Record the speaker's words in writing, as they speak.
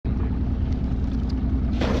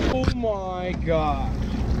my gosh.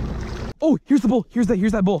 Oh, here's the bull. Here's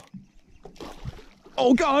that bull.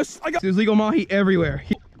 Oh gosh, there's legal mahi everywhere.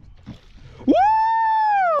 Woo!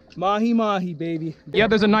 Mahi, baby. Yeah,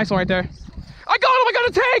 there's a nice one right there. I got him, I got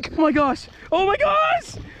a tank! Oh my gosh, oh my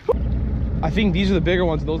gosh! I think these are the bigger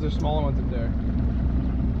ones, those are smaller ones up there.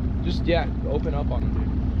 Just, yeah, open up on them,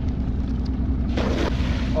 dude.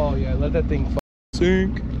 Oh yeah, let that thing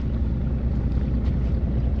sink.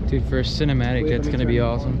 Dude, for a cinematic, that's gonna be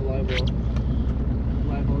awesome.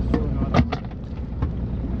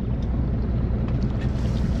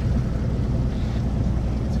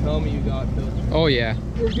 Tell me you got filters. Oh yeah.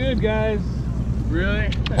 We're good, guys. Really?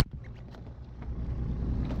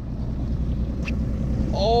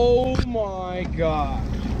 Oh my gosh.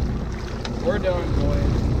 We're done,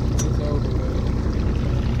 boys. It's over with.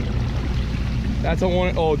 That's a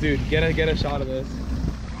one. Oh dude, get a shot of this.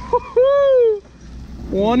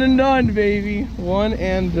 One and done, baby. One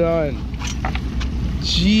and done.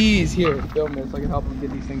 Jeez, here, film this so I can help them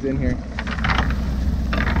get these things in here.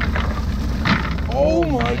 Oh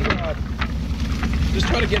my god. Just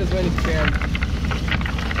try to get as many as you can.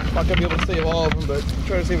 Not gonna be able to save all of them, but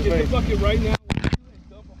try to save as many. Get the bucket right now.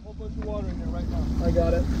 Dump a whole bunch of water in there right now. I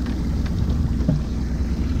got it.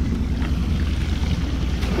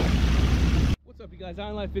 What's up, you guys?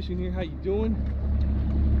 Island Life Fishing here. How you doing?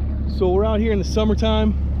 So we're out here in the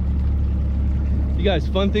summertime. You guys,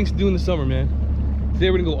 fun things to do in the summer, man.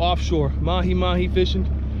 Today we're gonna go offshore, mahi fishing,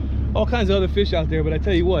 all kinds of other fish out there. But I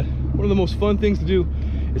tell you what, one of the most fun things to do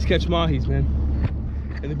is catch mahis, man.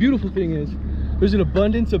 And the beautiful thing is, there's an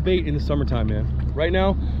abundance of bait in the summertime, man. Right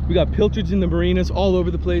now, we got pilchards in the marinas all over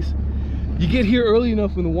the place. You get here early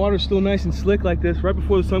enough when the water's still nice and slick like this, right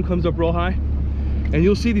before the sun comes up real high, and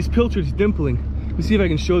you'll see these pilchards dimpling. Let me see if I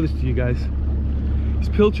can show this to you guys. These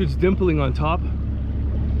pilchards dimpling on top.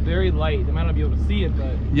 Very light. They might not be able to see it,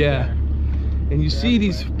 but yeah. And you see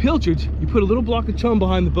these pilchards, you put a little block of chum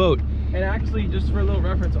behind the boat. And actually, just for a little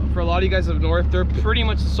reference, for a lot of you guys up north, they're pretty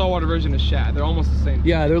much the saltwater version of shad. They're almost the same.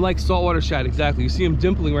 Yeah, they're like saltwater shad, exactly. You see them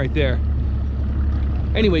dimpling right there.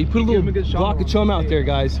 Anyway, you put a little block of chum out there,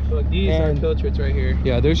 guys. Look, these are pilchards right here.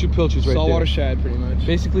 Yeah, there's your pilchards right there. Saltwater shad, pretty much.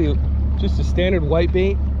 Basically, just a standard white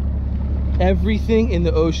bait. Everything in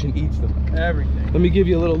the ocean eats them. Everything. Let me give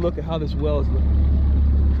you a little look at how this well is looking.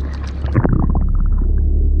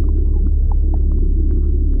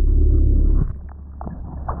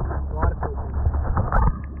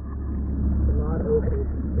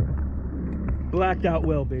 Blacked out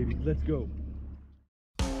well, baby. Let's go.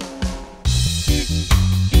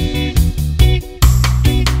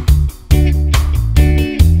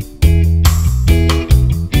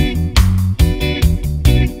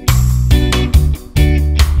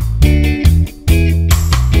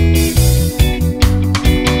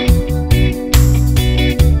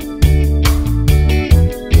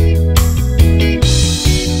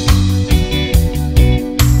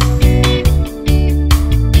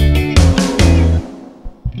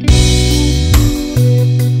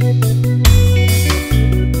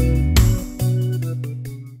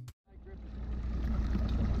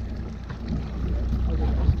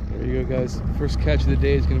 Guys, first catch of the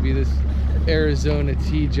day is going to be this Arizona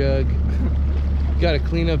tea jug. Got to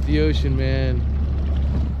clean up the ocean, man.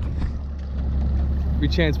 Every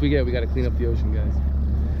chance we get, we got to clean up the ocean,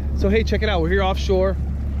 guys. So hey, check it out. We're here offshore,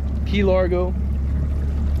 Key Largo,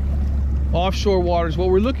 offshore waters. What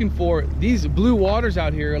we're looking for, these blue waters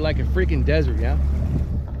out here are like a freaking desert, yeah?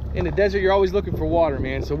 In the desert, you're always looking for water,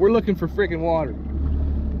 man. So we're looking for freaking water.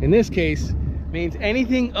 In this case, means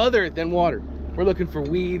anything other than water. We're looking for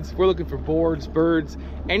weeds, we're looking for boards, birds,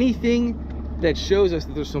 anything that shows us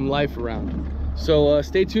that there's some life around. So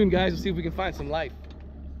stay tuned, guys. We'll see if we can find some life.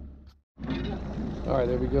 All right,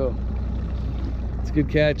 there we go. It's a good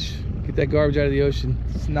catch. Get that garbage out of the ocean.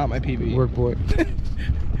 It's not my PB. Work for it.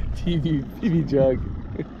 TV jug.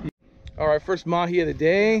 All right, first mahi of the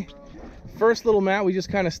day. First little mat we just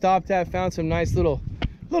kind of stopped at, found some nice little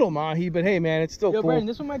mahi, but hey man, it's still cool. Brandon,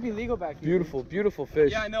 this one might be legal back here. Beautiful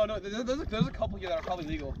fish. Yeah, I know. No, there's a couple here that are probably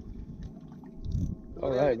legal.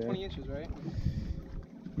 All right, man. 20 inches, right?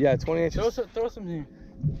 Yeah, 20 inches. Throw some here.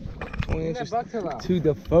 20 inches to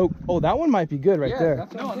the folk. Oh, that one might be good right there.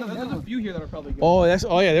 No, there's a few here that are probably good. Oh,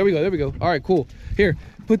 yeah, there we go. All right, cool. Here,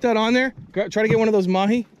 put that on there. Try to get one of those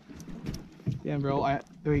mahi. Damn, bro.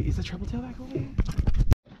 Wait, is the triple tail back over here?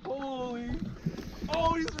 Holy.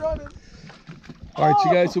 Oh, he's running. All right,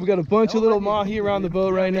 you guys, so we got a bunch of little mahi around the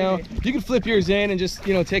boat right now. You can flip yours in and just,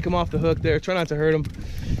 you know, take them off the hook there. Try not to hurt them.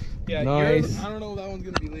 Yeah, nice. I don't know if that one's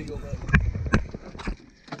going to be legal, but...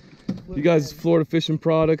 You guys, Florida Fishing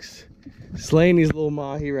Products, Slaying these little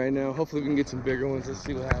mahi right now. Hopefully we can get some bigger ones. Let's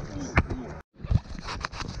see what happens.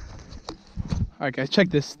 All right, guys, check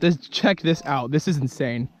this. Check this out. This is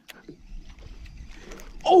insane.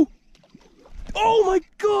 Oh! Oh my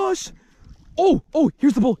gosh! Oh! Oh!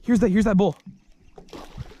 Here's the bull. Here's that bull.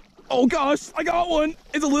 Oh gosh! I got one.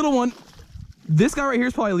 It's a little one. This guy right here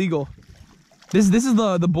is probably legal. This is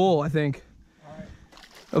the bull, I think,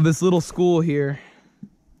 of this little school here.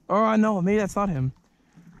 Oh no, maybe that's not him.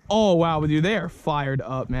 Oh wow, dude, they are fired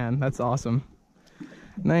up, man. That's awesome.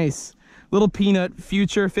 Nice. Little peanut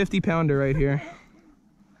future 50-pounder right here.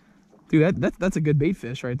 Dude, that's a good bait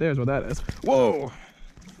fish right there is what that is. Whoa!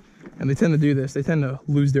 And they tend to do this. They tend to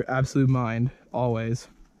lose their absolute mind, always.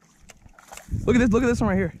 Look at this one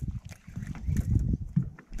right here.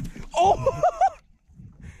 Oh!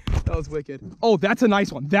 That was wicked. Oh, that's a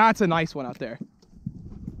nice one. That's a nice one out there.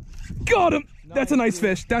 Got him! Nice, that's a nice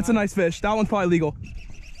fish. That's a nice fish. That one's probably legal.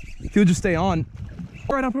 He'll just stay on.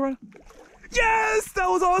 Put right on, put right on. Yes! That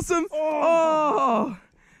was awesome! Oh!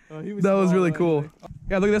 That was really cool.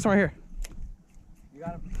 Yeah, look at this one right here. You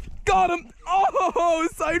got him. Got him! Oh,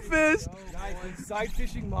 side fish! Nice. Side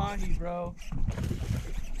fishing mahi, bro.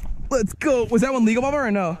 Let's go. Was that one legal, Bubba,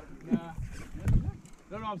 or no? Nah.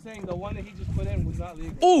 No, I'm saying the one that he just put in was not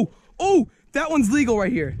legal. Oh, that one's legal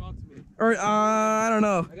right here. Or, I don't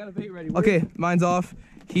know. I got a bait ready. Okay, mine's off.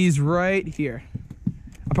 He's right here.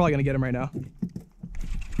 I'm probably gonna get him right now.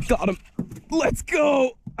 Got him. Let's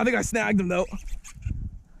go. I think I snagged him though.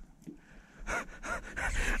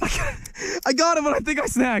 I got him, but I think I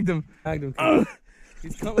snagged him.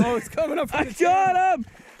 He's coming. Oh, it's coming up. I got him.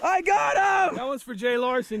 I got him. That one's for Jay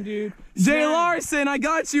Larson, dude. Jay Larson, I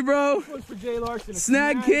got you, bro. This one's for Jay Larson.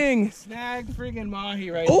 Snag king. Snag friggin' mahi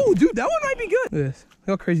right now. Oh, dude, that one might be good. Look at this.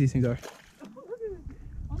 Look how crazy these things are.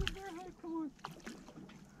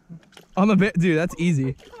 On the bit, dude, that's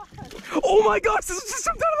easy. Oh my gosh, this just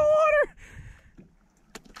jumped out of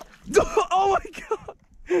the water. Oh my god.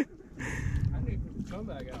 I need to come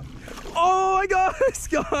back out. Oh my gosh,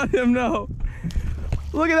 got him, no.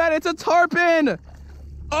 Look at that, it's a tarpon.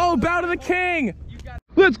 Oh, bow to the king.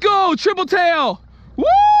 Let's go, triple tail.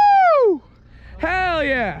 Woo! Hell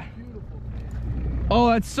yeah. Oh,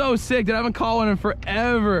 that's so sick, dude. I haven't caught one in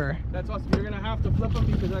forever. That's awesome. You're gonna have to flip them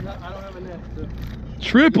because I don't have a net. So.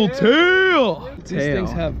 Triple tail. These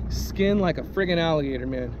things have skin like a friggin' alligator,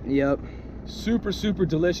 man. Yep. Super, super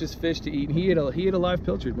delicious fish to eat. And he ate a live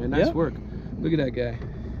pilchard, man. Nice work. Look at that guy.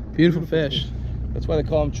 Beautiful fish. That's why they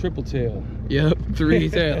call him triple tail. Yep, 3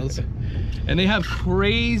 tails. And they have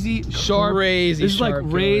crazy sharp. This is like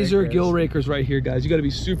razor gill rakers right here, guys. You got to be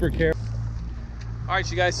super careful. All right,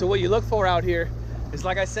 you guys. So what you look for out here is,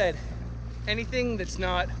 like I said, anything that's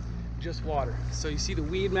not just water. So you see the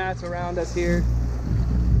weed mats around us here.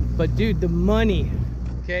 But dude, the money,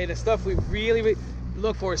 okay, the stuff we really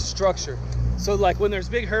look for is structure. So like when there's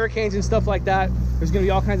big hurricanes and stuff like that, there's gonna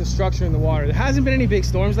be all kinds of structure in the water. There hasn't been any big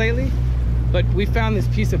storms lately, but we found this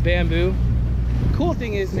piece of bamboo. The cool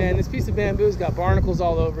thing is, man, this piece of bamboo's got barnacles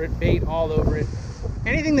all over it, bait all over it.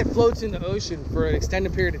 Anything that floats in the ocean for an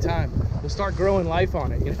extended period of time will start growing life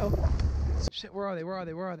on it, you know? Shit, where are they? Where are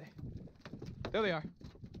they? Where are they? There they are.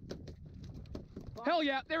 Hell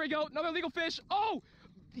yeah, there we go. Another legal fish. Oh!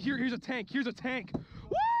 Here's a tank. Here's a tank.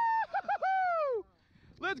 Woo!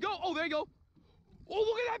 Let's go. Oh, there you go. Oh,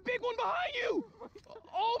 look at that big one behind you.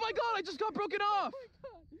 Oh my god, I just got broken off.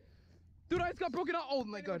 Dude, I just got broken off. Oh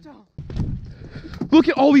my god. Look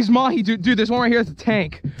at all these mahi, dude. Dude, there's one right here. That's a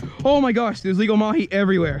tank. Oh my gosh, there's legal mahi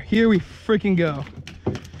everywhere. Here we freaking go.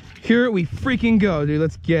 Here we freaking go, dude.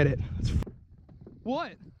 Let's get it.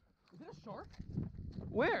 What? Is that a shark?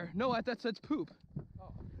 Where? No, that's poop.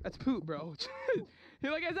 Oh. That's poop, bro.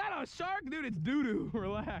 You're like, is that a shark? Dude, it's doo-doo.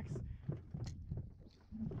 Relax.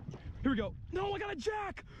 Here we go. No, I got a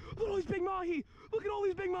jack. Look at all these big mahi. Look at all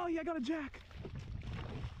these big mahi. I got a jack.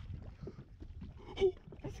 Oh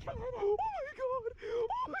my god.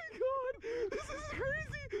 Oh my god. This is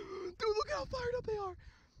crazy. Dude, look how fired up they are.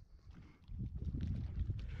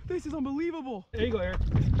 This is unbelievable. There you go, Eric.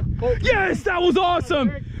 Oh, yes, that was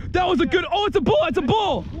awesome. That was a good, oh, it's a bull. It's a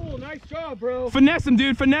bull. Cool, nice job, bro. Finesse him,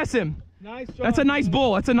 dude. Finesse him. Nice job. That's a nice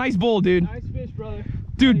bull. That's a nice bull, dude. Nice fish, brother.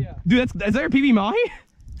 Dude, yeah. Dude, is that your PB mahi?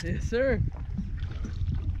 Yes, sir.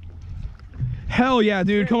 Hell yeah,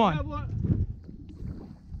 dude. Come on.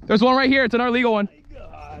 There's one right here. It's another legal one.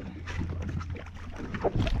 God.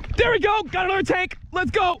 There we go. Got another tank.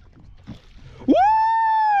 Let's go.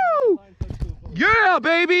 Woo! Yeah,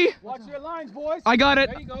 baby. Watch your lines, boys. I got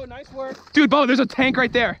it. There you go. Nice work. Dude, Bo, there's a tank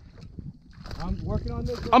right there. I'm working on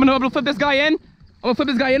this. I'm gonna flip this guy in. I'm gonna flip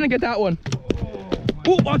this guy in and get that one.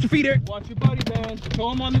 Oh, ooh, watch your feet here. Watch your buddy, man.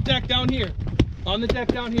 Throw him on the deck down here. On the deck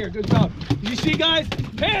down here. Good job. Did you see, guys?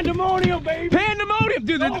 Pandemonium, baby. Pandemonium,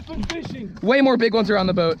 dude. Dolphin fishing. Way more big ones are on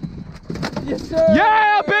the boat. Yes, sir.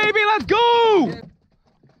 Yeah, baby, let's go. All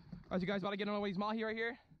right, you guys about to get on these mahi right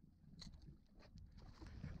here.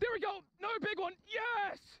 There we go. Another big one.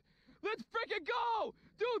 Yes. Let's freaking go.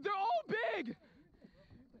 Dude, they're all big.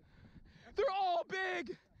 They're all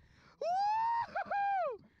big.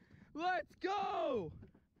 Woo! Let's go.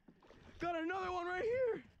 Got another one right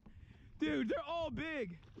here. Dude, they're all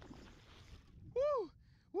big. Woo!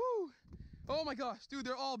 Woo! Oh my gosh, dude,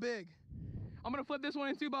 they're all big. I'm gonna flip this one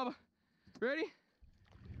in too, Bubba. Ready?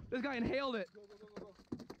 This guy inhaled it.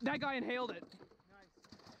 That guy inhaled it.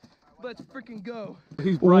 Let's freaking go.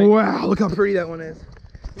 He's bright. Wow, look how pretty that one is.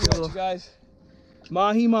 Look at you guys.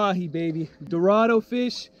 Mahi mahi, baby. Dorado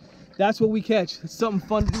fish. That's what we catch. It's something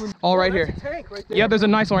fun to do. All right here. Tank right there. Yeah, there's a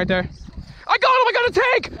nice one right there. I got him! I got a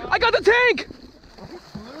tank! I got the tank!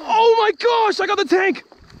 Oh my gosh, I got the tank!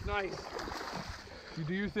 Nice. You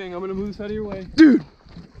do your thing. I'm gonna move this out of your way. Dude!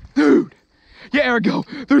 Dude! Yeah, Eric, go.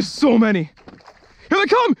 There's so many. Here they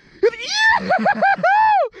come! Yeah!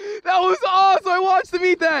 That was awesome! I watched them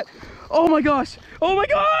eat that! Oh my gosh! Oh my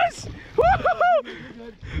gosh!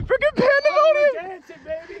 Freaking pandemonium! Oh, we're dancing,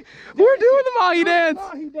 baby! We're doing the mahi dance!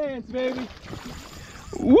 Mahi dance, baby!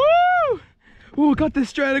 Woo! Ooh, got this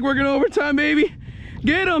strategy working overtime, baby.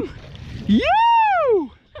 Get him! Yo!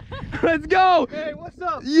 Let's go! Hey, what's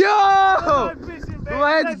up? Yo! Fishing, baby.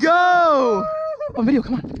 Let's go! On video,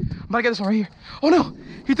 come on. I'm about to get this one right here. Oh no!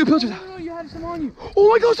 He threw pilchers out. No, you had some on you. Oh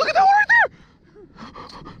my gosh, look at that one right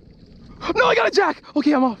there! No, I got a jack!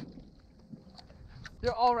 Okay, I'm off.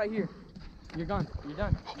 They're all right here. You're gone. You're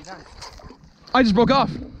done. You're done. I just broke off.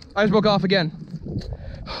 I just broke off again.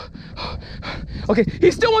 Okay,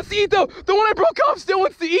 he still wants to eat though. The one I broke off still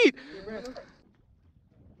wants to eat.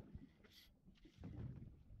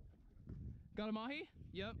 Got a mahi?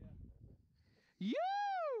 Yep. Yo!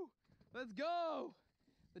 Let's go.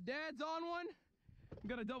 The dad's on one. I'm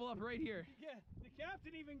gonna double up right here. Yeah, the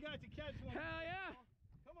captain even got to catch one. Hell yeah.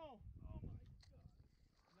 Come on. Oh my God.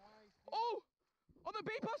 Nice. Oh! On the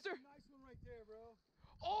bait buster. Nice one right there, bro.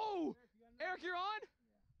 Oh! Eric, you're on?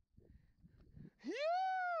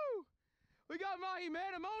 You! We got mahi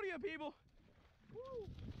man ammonia, people. Woo.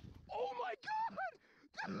 Oh my God!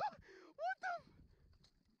 What the?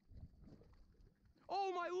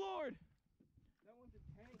 Oh my Lord! That one's a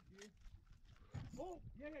tank, dude. Oh,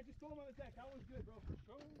 yeah, just throw him on the deck. That one's good, bro.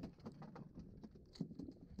 Throw him.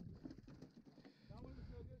 That one was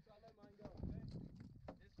so good, so I let mine go, okay?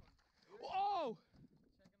 This one. Oh!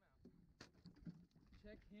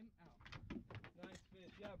 Check him out. Nice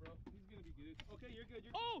fish. Yeah, bro. He's gonna be good. Okay, you're good.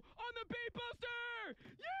 Oh! On the bait buster!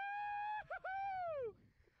 Yeah!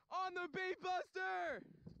 On the bait buster!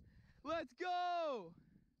 Let's go!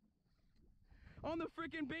 On the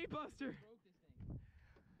freaking bait buster!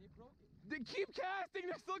 They broke it. They keep casting,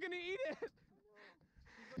 they're still gonna eat it!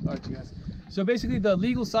 All right, you guys. So basically the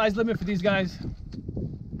legal size limit for these guys,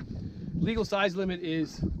 legal size limit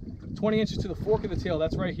is 20 inches to the fork of the tail.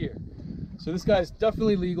 That's right here. So this guy's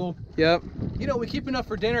definitely legal. Yep. You know, we keep enough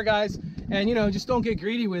for dinner, guys, and you know, just don't get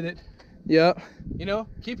greedy with it. Yep. You know,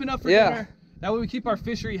 keep enough for dinner. That way we keep our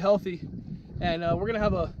fishery healthy. And we're gonna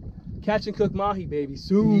have a catch and cook mahi, baby,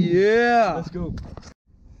 soon. Yeah. Let's go.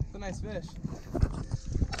 It's a nice fish.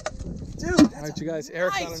 Dude, all right, you guys.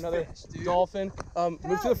 Eric's nice on another fish, dolphin.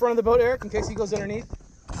 Move to the front of the boat, Eric, in case he goes underneath.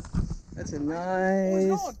 That's a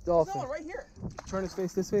nice dolphin. right here. Turn his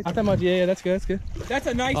face this way. Not that much. Yeah, that's good. That's good. That's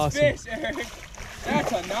a nice Awesome. fish, Eric.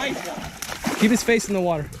 That's a nice one. Keep his face in the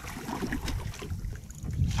water.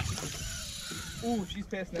 Ooh, she's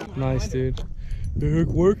pissed now. Nice, dude. Eric,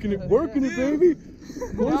 working it, baby.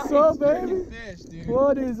 What's up, baby? Fish, dude.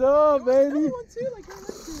 What is up, baby? One too, like you're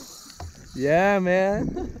like Yeah,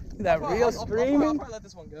 man. That real I'll screaming. probably let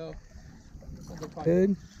this one go.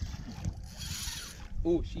 Good.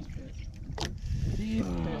 Ooh, she's pissed. She's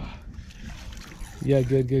pissed. Yeah,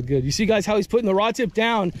 good. You see, guys, how he's putting the rod tip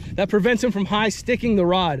down? That prevents him from high sticking the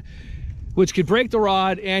rod, which could break the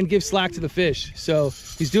rod and give slack to the fish. So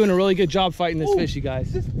he's doing a really good job fighting this fish, you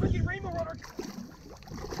guys. This freaking rainbow runner.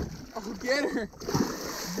 Oh, get her.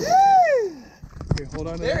 Here, hold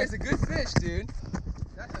on to There that. is a good fish, dude.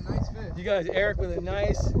 That's a nice fish. You guys, Eric with a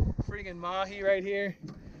nice freaking mahi right here.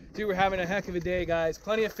 Dude, we're having a heck of a day, guys.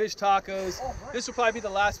 Plenty of fish tacos. This will probably be the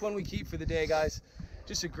last one we keep for the day, guys.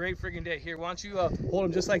 Just a great freaking day. Here, why don't you hold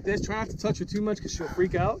him just like this. Try not to touch her too much because she'll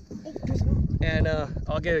freak out. And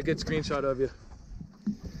I'll get a good screenshot of you.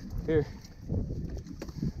 Here.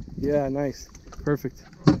 Yeah, nice. Perfect.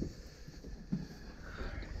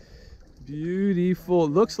 Beautiful.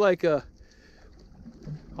 Looks like a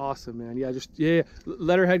Awesome, man. Yeah, just, yeah,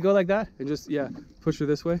 let her head go like that and just, yeah, push her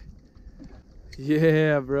this way.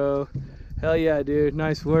 Yeah, bro. Hell yeah, dude.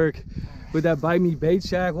 Nice work with that Bite Me Bait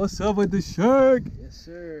Shack. What's up with the shark? Yes,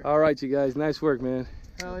 sir. All right, you guys. Nice work, man.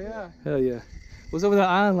 Hell yeah. Hell yeah. What's up with that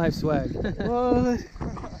island life swag? What?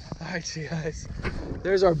 All right, you guys.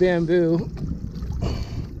 There's our bamboo.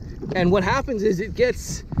 And what happens is it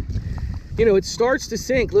gets, you know, it starts to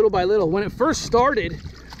sink little by little. When it first started,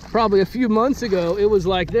 probably a few months ago, it was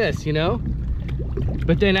like this, you know?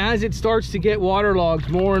 But then as it starts to get waterlogged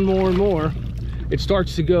more and more and more, it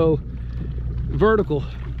starts to go vertical.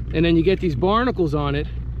 And then you get these barnacles on it.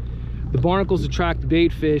 The barnacles attract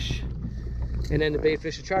bait fish, and then the bait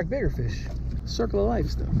fish attract bigger fish. Circle of life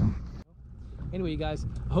stuff. Anyway, you guys,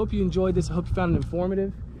 I hope you enjoyed this. I hope you found it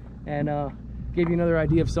informative and gave you another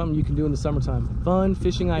idea of something you can do in the summertime. Fun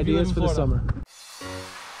fishing ideas for the summer.